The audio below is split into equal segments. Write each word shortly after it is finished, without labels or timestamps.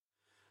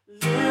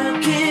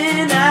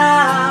Looking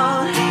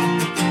out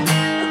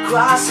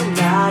across the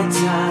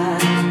nighttime,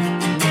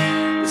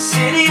 the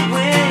city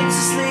winds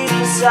asleep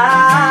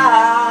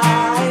beside.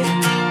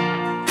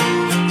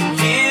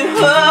 Hear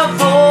her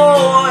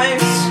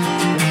voice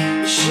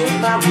shake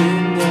my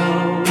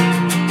window,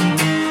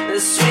 the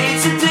sweet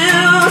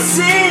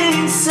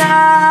seducing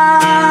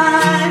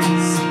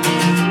signs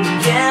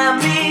get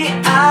me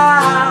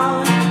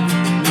out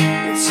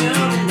into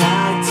the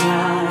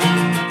nighttime,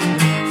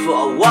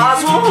 for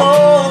walls will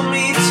hold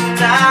me tonight.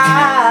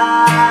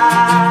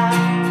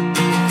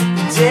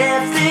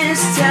 Death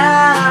this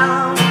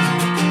town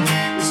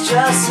is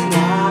just an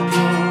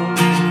apple.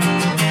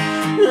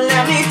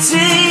 Let me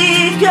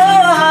take a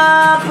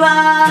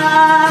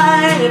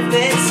bite. If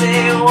they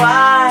say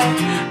why,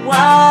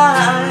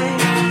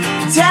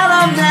 tell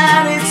them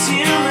that it's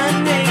human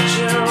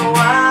nature.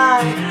 Why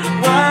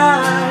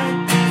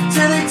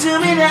do they do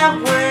me that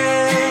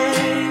way?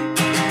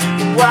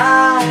 Why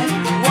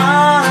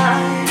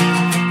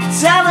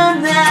tell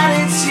them that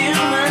it's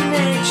human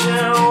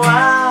nature.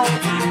 Why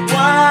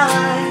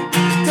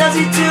does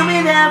he do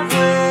me that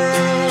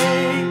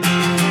way?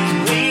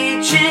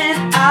 Reaching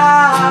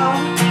out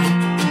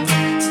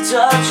to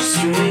touch a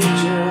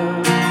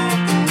stranger,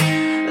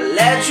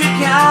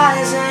 electric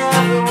eyes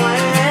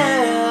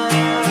everywhere.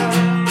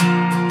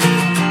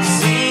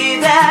 See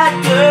that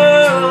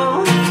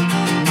girl,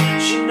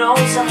 she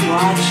knows I'm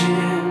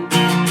watching.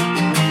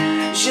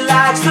 She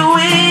likes the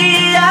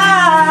way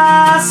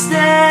I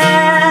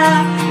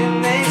stare,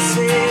 and they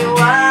say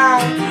why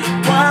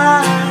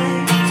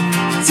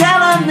tell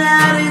them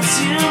that it's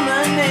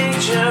human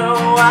nature.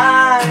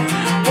 Why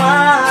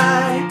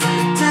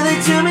do they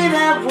do me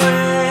that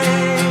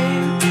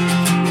way?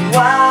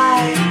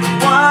 Why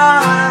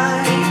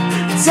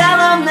tell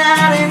them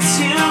that it's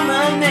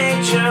human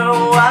nature.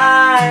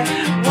 Why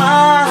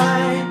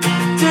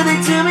do they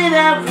do me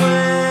that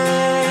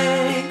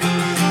way?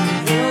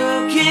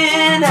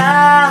 Looking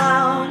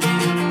out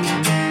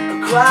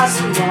across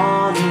the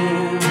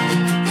morning,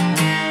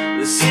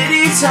 the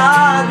city's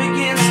heart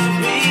begins to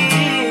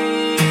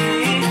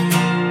beat.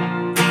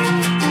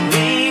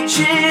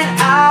 Reaching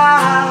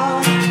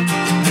out,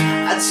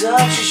 I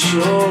touch your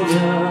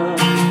shoulder.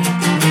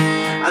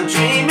 I'm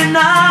dreaming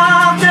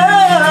of